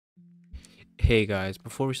Hey guys,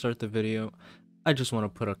 before we start the video, I just want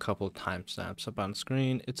to put a couple timestamps up on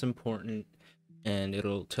screen. It's important and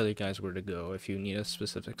it'll tell you guys where to go if you need a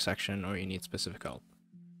specific section or you need specific help.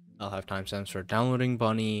 I'll have timestamps for downloading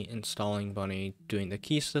Bunny, installing Bunny, doing the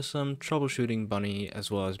key system, troubleshooting Bunny, as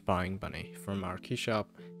well as buying Bunny from our key shop,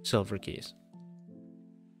 Silverkeys.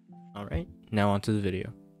 Alright, now on to the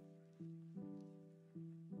video.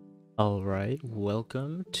 Alright,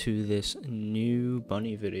 welcome to this new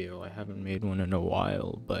Bunny video. I haven't made one in a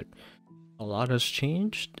while, but a lot has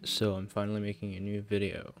changed, so I'm finally making a new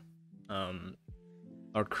video.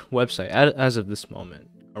 Our website, as of this moment,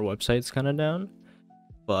 our website's kind of down,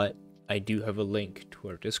 but I do have a link to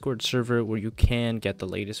our Discord server where you can get the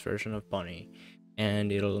latest version of Bunny,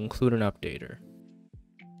 and it'll include an updater.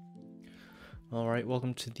 Alright,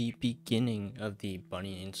 welcome to the beginning of the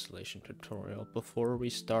Bunny installation tutorial. Before we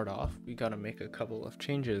start off, we gotta make a couple of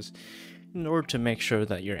changes in order to make sure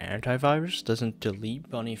that your antivirus doesn't delete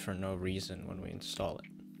Bunny for no reason when we install it.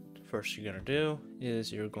 First you're gonna do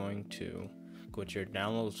is you're going to go to your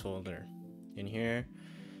downloads folder. In here,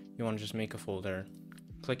 you want to just make a folder,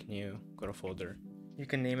 click new, go to folder. You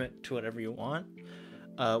can name it to whatever you want.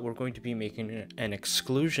 We're going to be making an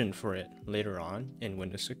exclusion for it later on in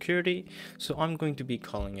Windows Security, so I'm going to be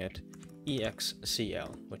calling it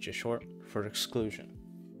EXCL, which is short for exclusion.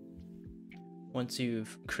 Once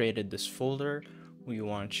you've created this folder, we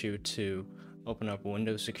want you to open up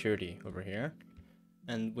Windows Security over here,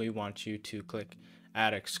 and we want you to click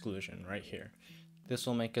Add Exclusion right here. This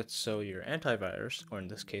will make it so your antivirus, or in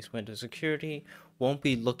this case Windows Security, won't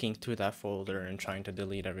be looking through that folder and trying to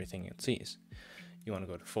delete everything it sees. You want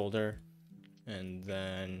to go to folder and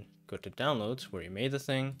then go to downloads where you made the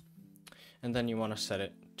thing, and then you want to set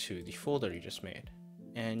it to the folder you just made,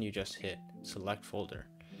 and you just hit select folder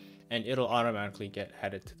and it'll automatically get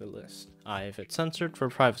added to the list. I have it censored for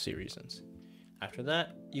privacy reasons. After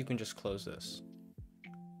that, you can just close this.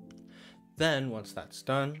 Then once that's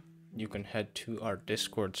done, you can head to our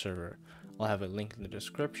Discord server. I'll have a link in the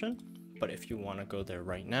description, but if you want to go there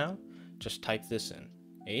right now, just type this in: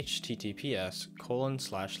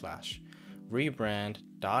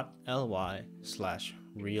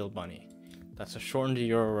 https://rebrand.ly/realbunny. That's a shortened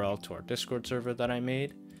URL to our Discord server that I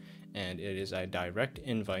made, and it is a direct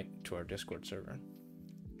invite to our Discord server.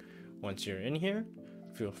 Once you're in here,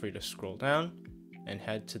 feel free to scroll down and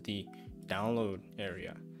head to the download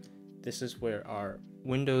area. This is where our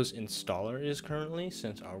Windows installer is currently,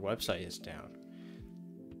 since our website is down.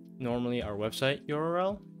 Normally our website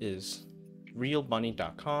URL is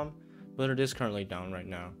realbunny.com, but it is currently down right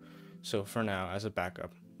now, so for now, as a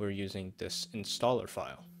backup, we're using this installer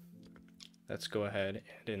file. Let's go ahead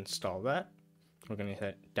and install that. We're going to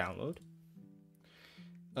hit download.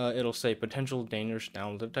 It'll say potential dangerous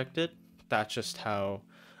download detected. That's just how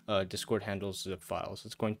Discord handles zip files.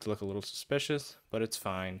 It's going to look a little suspicious, but it's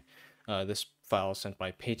fine. This file is sent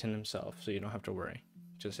by Peyton himself, so you don't have to worry.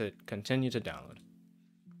 Just hit continue to download,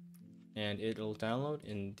 and it'll download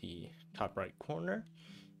in the top right corner.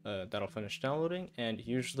 That'll finish downloading, and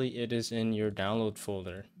usually it is in your download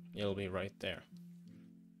folder. It'll be right there.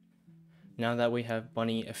 Now that we have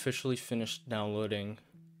Bunny officially finished downloading,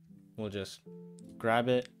 we'll just grab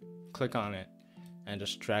it, click on it, and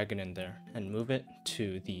just drag it in there and move it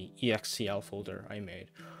to the EXCL folder I made,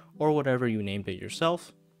 or whatever you named it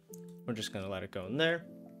yourself. We're just going to let it go in there,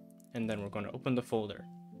 and then we're going to open the folder.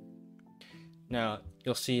 Now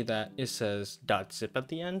you'll see that it says .zip at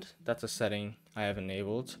the end. That's a setting I have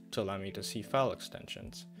enabled to allow me to see file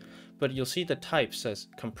extensions. But you'll see the type says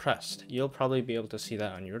compressed. You'll probably be able to see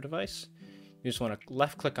that on your device. You just want to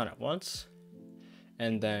left click on it once,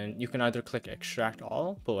 and then you can either click extract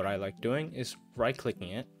all, but what I like doing is right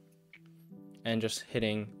clicking it and just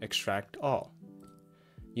hitting extract all.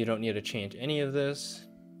 You don't need to change any of this.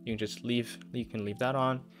 You can just leave that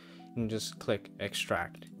on. You can just click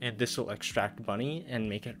extract, and this will extract Bunny and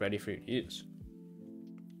make it ready for you to use.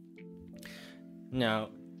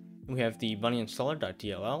 Now we have the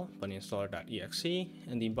bunnyinstaller.dll, bunnyinstaller.exe,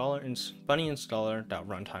 and the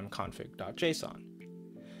bunnyinstaller.runtimeconfig.json.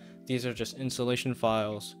 These are just installation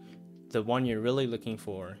files. The one you're really looking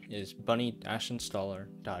for is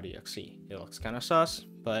bunny-installer.exe. It looks kind of sus,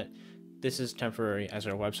 but this is temporary as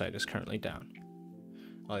our website is currently down.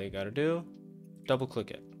 All you gotta do, double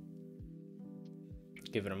click it.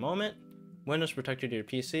 Give it a moment. Windows protected your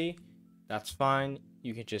PC, that's fine.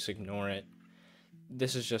 You can just ignore it.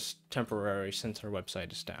 This is just temporary since our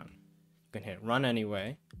website is down. You can hit run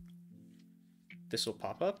anyway. This will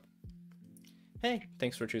pop up. Hey,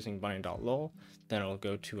 thanks for choosing Bunni.LOL. Then it'll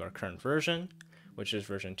go to our current version, which is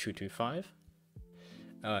version 2.2.5.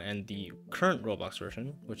 and the current Roblox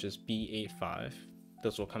version, which is B85.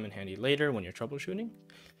 Those will come in handy later when you're troubleshooting.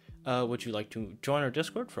 Would you like to join our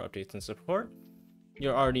Discord for updates and support?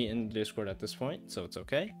 You're already in the Discord at this point, so it's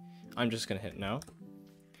okay. I'm just gonna hit no,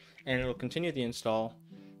 and it'll continue the install,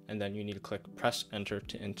 and then you need to click press enter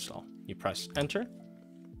to install. You press enter,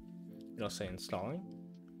 it'll say installing,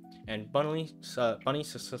 and Bunny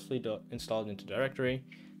successfully installed into directory.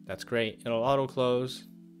 That's great. It'll auto close,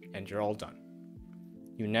 and you're all done.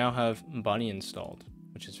 You now have Bunny installed,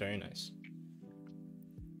 which is very nice.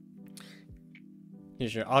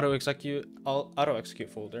 Here's your auto execute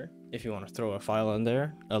folder if you want to throw a file in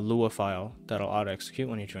there, a Lua file that'll auto execute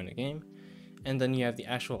when you join the game. And then you have the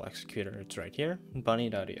actual executor. It's right here,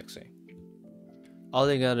 BUNNI.exe.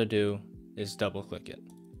 All you gotta do is double click it.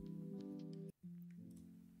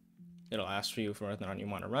 It'll ask for you for whether or not you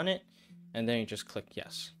want to run it, and then you just click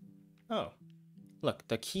yes. Oh, look,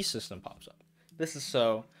 the Keysystem pops up. This is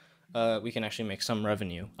so we can actually make some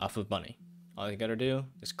revenue off of Bunny. All you gotta do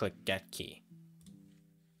is click get key.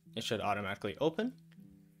 It should automatically open.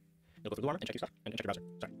 It'll go through the warm and check your stuff and check your browser.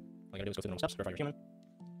 Sorry. All you gotta do is go through the normal steps, verify you're human.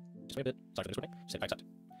 Just wait a bit. Sorry for the recording. Just hit accept. And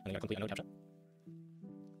then you gotta complete a node captcha.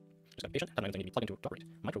 Just gotta be patient. Have anything need to be plugged into to operate.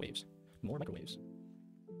 Microwaves. More microwaves.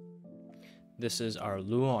 This is our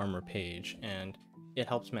Lua Armor page, and it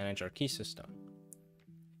helps manage our key system.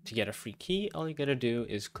 To get a free key, all you gotta do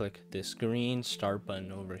is click this green start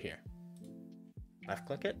button over here. Left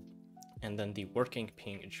click it, and then the working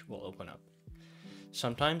page will open up.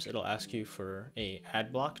 Sometimes it'll ask you for a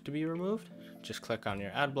ad block to be removed. Just click on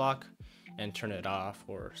your ad block and turn it off,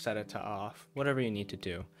 or set it to off, whatever you need to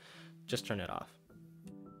do. Just turn it off.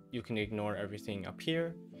 You can ignore everything up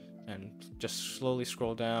here and just slowly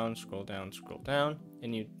scroll down,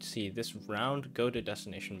 and you see this round go to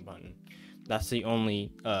destination button. That's the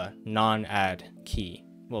only non-ad key,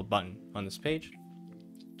 button on this page.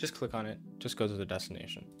 Just click on it, just go to the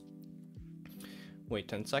destination. Wait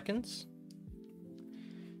 10 seconds.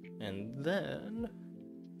 And then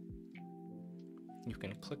you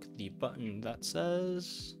can click the button that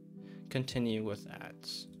says continue with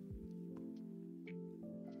ads.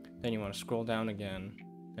 Then you want to scroll down again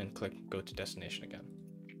and click go to destination again.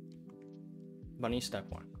 Bunny step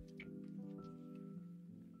 1.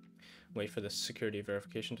 Wait for the security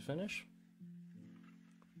verification to finish.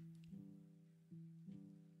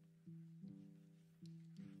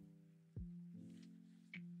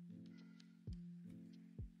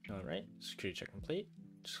 Alright, security check complete.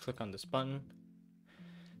 Just click on this button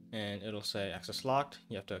and it'll say access locked.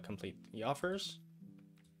 You have to complete the offers.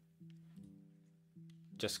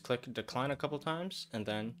 Just click decline a couple times and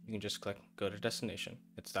then you can just click go to destination.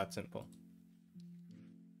 It's that simple.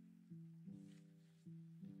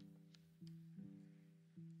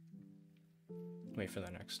 Wait for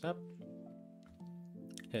the next step.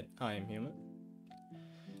 Hit I am human.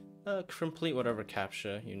 Complete whatever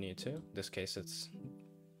CAPTCHA you need to. In this case, it's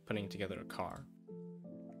putting together a car.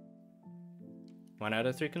 1 out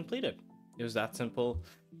of 3 completed. It was that simple.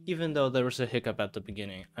 Even though there was a hiccup at the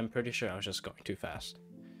beginning, I'm pretty sure I was just going too fast.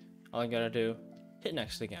 All you gotta do, hit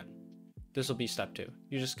next again. This will be step 2.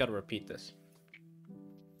 You just gotta repeat this.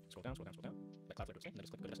 Scroll down. Let cloud stay, and then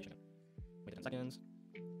just click go to destination. Wait 10 seconds.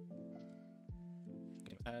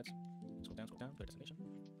 Continue with ads. Scroll down, go to destination.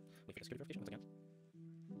 Wait for the security verification once again.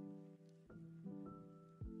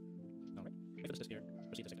 Alright, wait for this to disappear.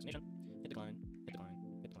 Proceed to destination. Hit decline,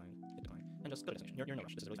 and just go to destination. You're in no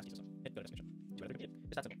rush. This is a really fast system. Hit go to destination. See what I completed?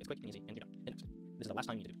 It's that simple. It's quick and easy, and you're done. Hit next. This is the last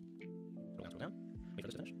time you need to do. Scroll down. Wait for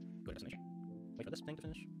this to finish. Go to destination. Wait for this thing to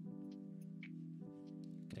finish.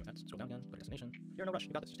 Continue with ads. Scroll down again. Go to destination. You're in no rush.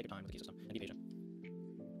 You got this. Just take your time with the key system and be patient.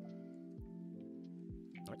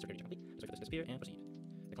 Alright, security check complete. Just wait for this to disappear and proceed.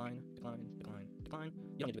 Decline. You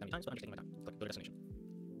don't need to do that many times, but I'm just taking my time. Click go to destination.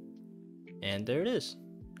 And there it is.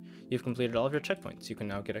 You've completed all of your checkpoints. You can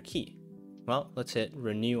now get a key. Well, let's hit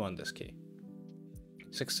renew on this key.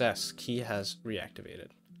 Success. Key has reactivated.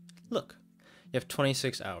 Look, you have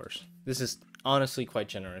 26 hours. This is honestly quite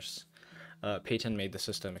generous. Peyton made the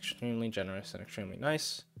system extremely generous and extremely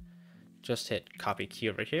nice. Just hit copy key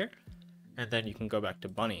over here, and then you can go back to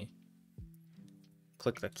Bunny.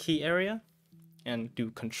 Click the key area and do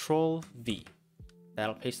Control V.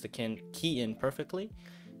 That'll paste the key in perfectly.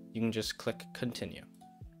 You can just click continue.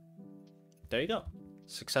 There you go.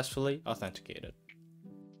 Successfully authenticated.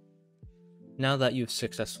 Now that you've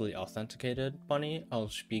successfully authenticated Bunny, I'll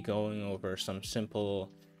just be going over some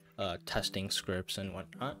simple testing scripts and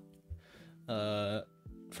whatnot.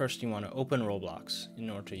 First, you want to open Roblox in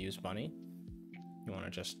order to use Bunny. You want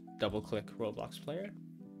to just double click Roblox player.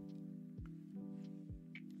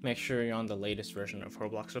 Make sure you're on the latest version of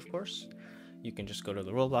Roblox, of course. you can just go to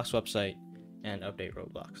the Roblox website and update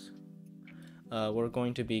Roblox. We're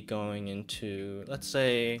going to be going into, let's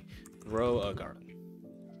say, grow a garden.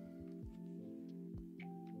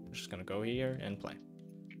 We're just gonna go here and play.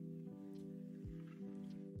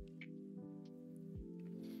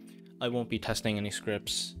 I won't be testing any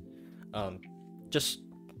scripts, just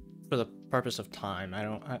for the purpose of time.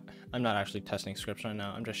 I'm not actually testing scripts right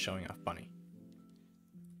now. I'm just showing off Bunny.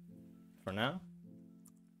 For now,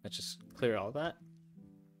 let's just clear all that,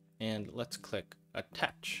 and let's click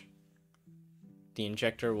attach. The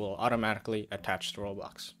injector will automatically attach to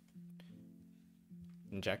Roblox.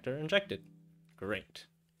 Injector injected. Great.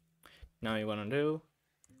 Now you want to do,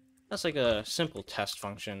 that's like a simple test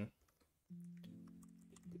function.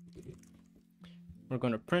 We're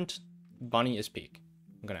going to print Bunny is peak.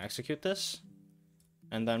 I'm going to execute this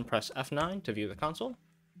and then press F9 to view the console.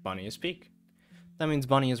 Bunny is peak. That means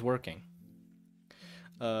Bunny is working.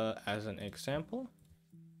 As an example,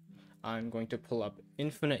 I'm going to pull up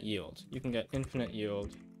infinite yield. You can get infinite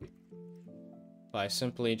yield by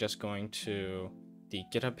simply just going to the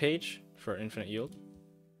GitHub page for infinite yield.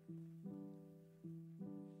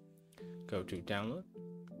 Go to download,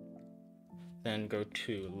 then go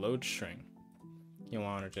to load string. You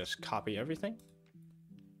want to just copy everything,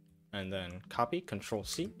 and then copy, Control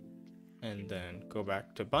C, and then go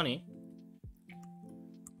back to Bunny,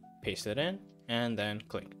 paste it in, and then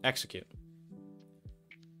click execute.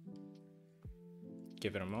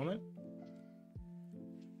 Give it a moment.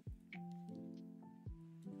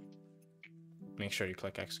 Make sure you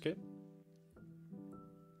click execute.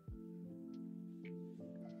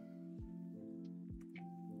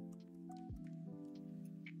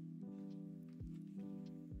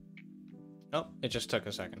 Oh, it just took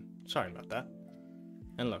a second. Sorry about that.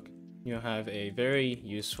 And look, you have a very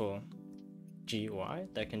useful GUI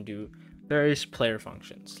that can do various player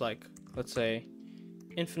functions, like, let's say,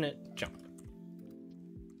 infinite jump.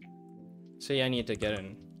 Say I need to get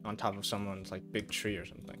in on top of someone's like big tree or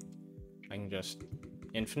something. I can just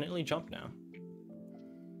infinitely jump now.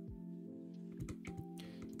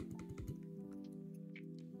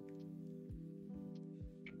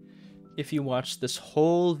 If you watch this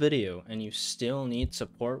whole video and you still need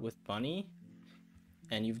support with Bunny,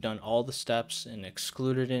 and you've done all the steps and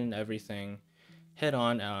excluded it and everything, head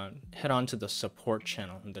on to the support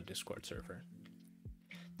channel in the Discord server.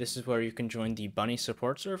 This is where you can join the Bunny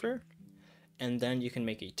support server, and then you can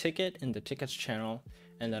make a ticket in the tickets channel,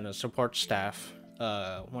 and then a support staff,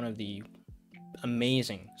 one of the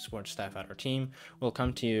amazing support staff at our team, will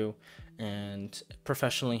come to you and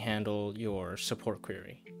professionally handle your support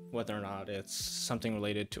query. Whether or not it's something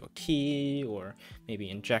related to a key or maybe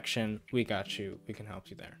injection, we got you. We can help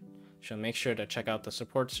you there. So make sure to check out the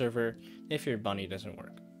support server if your Bunny doesn't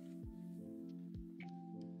work.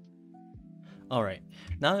 Alright,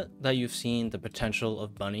 now that you've seen the potential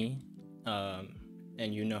of Bunny,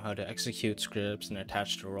 and you know how to execute scripts and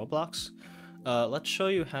attach to Roblox, let's show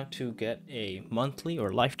you how to get a monthly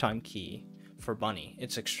or lifetime key for Bunny.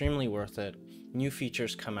 It's extremely worth it. New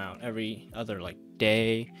features come out every other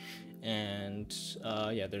day, and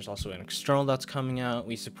yeah, there's also an external that's coming out.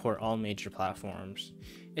 We support all major platforms.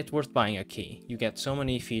 It's worth buying a key. You get so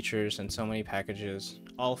many features and so many packages,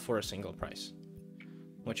 all for a single price.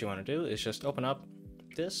 What you want to do is just open up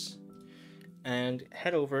this and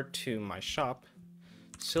head over to my shop,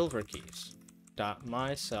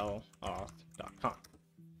 silverkeys.myselloff.com.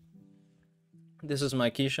 This is my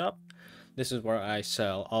key shop. This is where I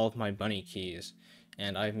sell all of my Bunny keys,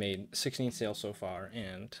 and I've made 16 sales so far,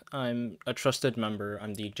 and I'm a trusted member.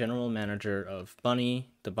 I'm the general manager of Bunny,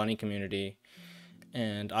 the Bunny community,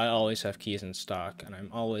 and I always have keys in stock, and I'm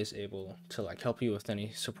always able to help you with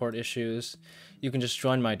any support issues. You can just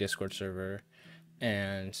join my Discord server,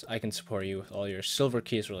 and I can support you with all your silver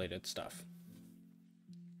keys related stuff.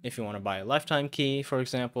 If you want to buy a lifetime key, for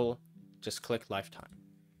example, just click lifetime.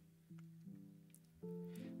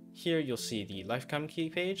 Here you'll see the lifetime key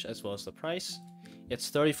page as well as the price.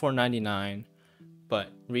 It's $34.99, but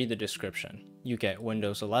read the description. You get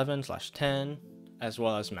Windows 11/10, as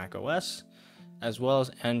well as Mac OS, as well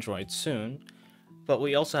as Android soon, but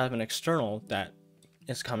we also have an external that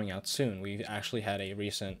is coming out soon. We've actually had a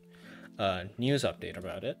recent news update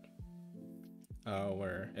about it,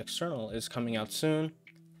 where external is coming out soon.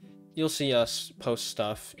 You'll see us post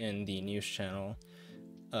stuff in the news channel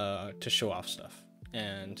to show off stuff.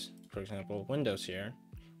 And for example, Windows here,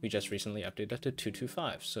 we just recently updated to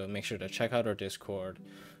 2.25, so make sure to check out our Discord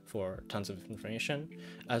for tons of information,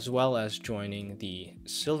 as well as joining the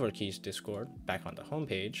Silver Keys Discord back on the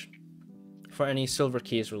homepage for any Silver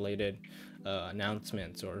Keys related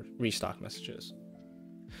announcements or restock messages.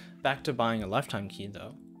 Back to buying a lifetime key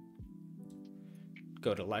though.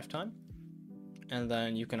 Go to lifetime, and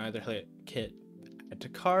then you can either hit add to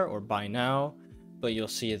cart or buy now, but you'll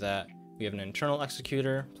see that we have an internal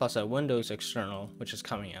executor plus a Windows external, which is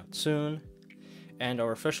coming out soon. And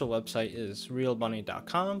our official website is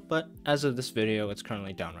realbunny.com, but as of this video, it's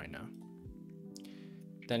currently down right now.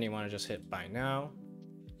 Then you want to just hit buy now.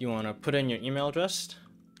 You want to put in your email address,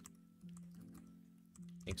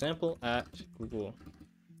 example at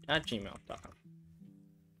gmail.com.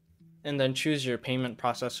 And then choose your payment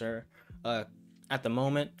processor. At the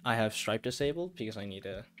moment, I have Stripe disabled because I need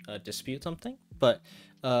to dispute something. But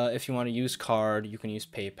if you want to use card, you can use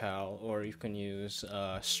PayPal, or you can use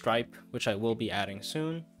Stripe, which I will be adding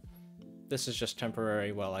soon. This is just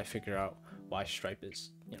temporary while I figure out why Stripe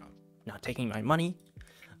is, not taking my money.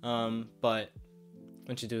 But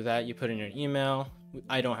once you do that, you put in your email.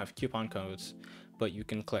 I don't have coupon codes, but you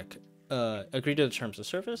can click agree to the terms of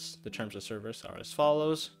service. The terms of service are as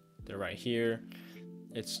follows. They're right here.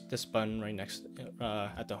 It's this button right next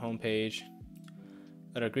at the home page.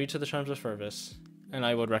 I'd agree to the terms of service, and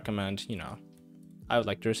I would recommend, I would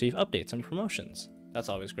like to receive updates and promotions. That's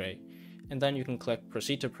always great. And then you can click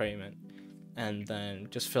proceed to payment, and then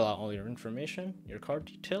just fill out all your information, your card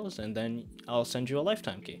details, and then I'll send you a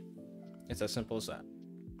lifetime key. It's as simple as that.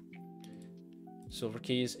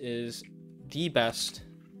 Silverkeys is the best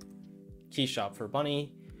key shop for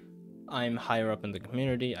Bunny. I'm higher up in the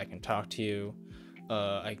community. I can talk to you.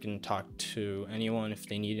 I can talk to anyone if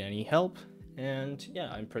they need any help. And yeah,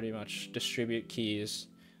 I pretty much distribute keys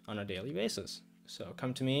on a daily basis. So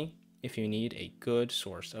come to me if you need a good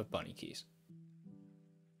source of Bunny keys.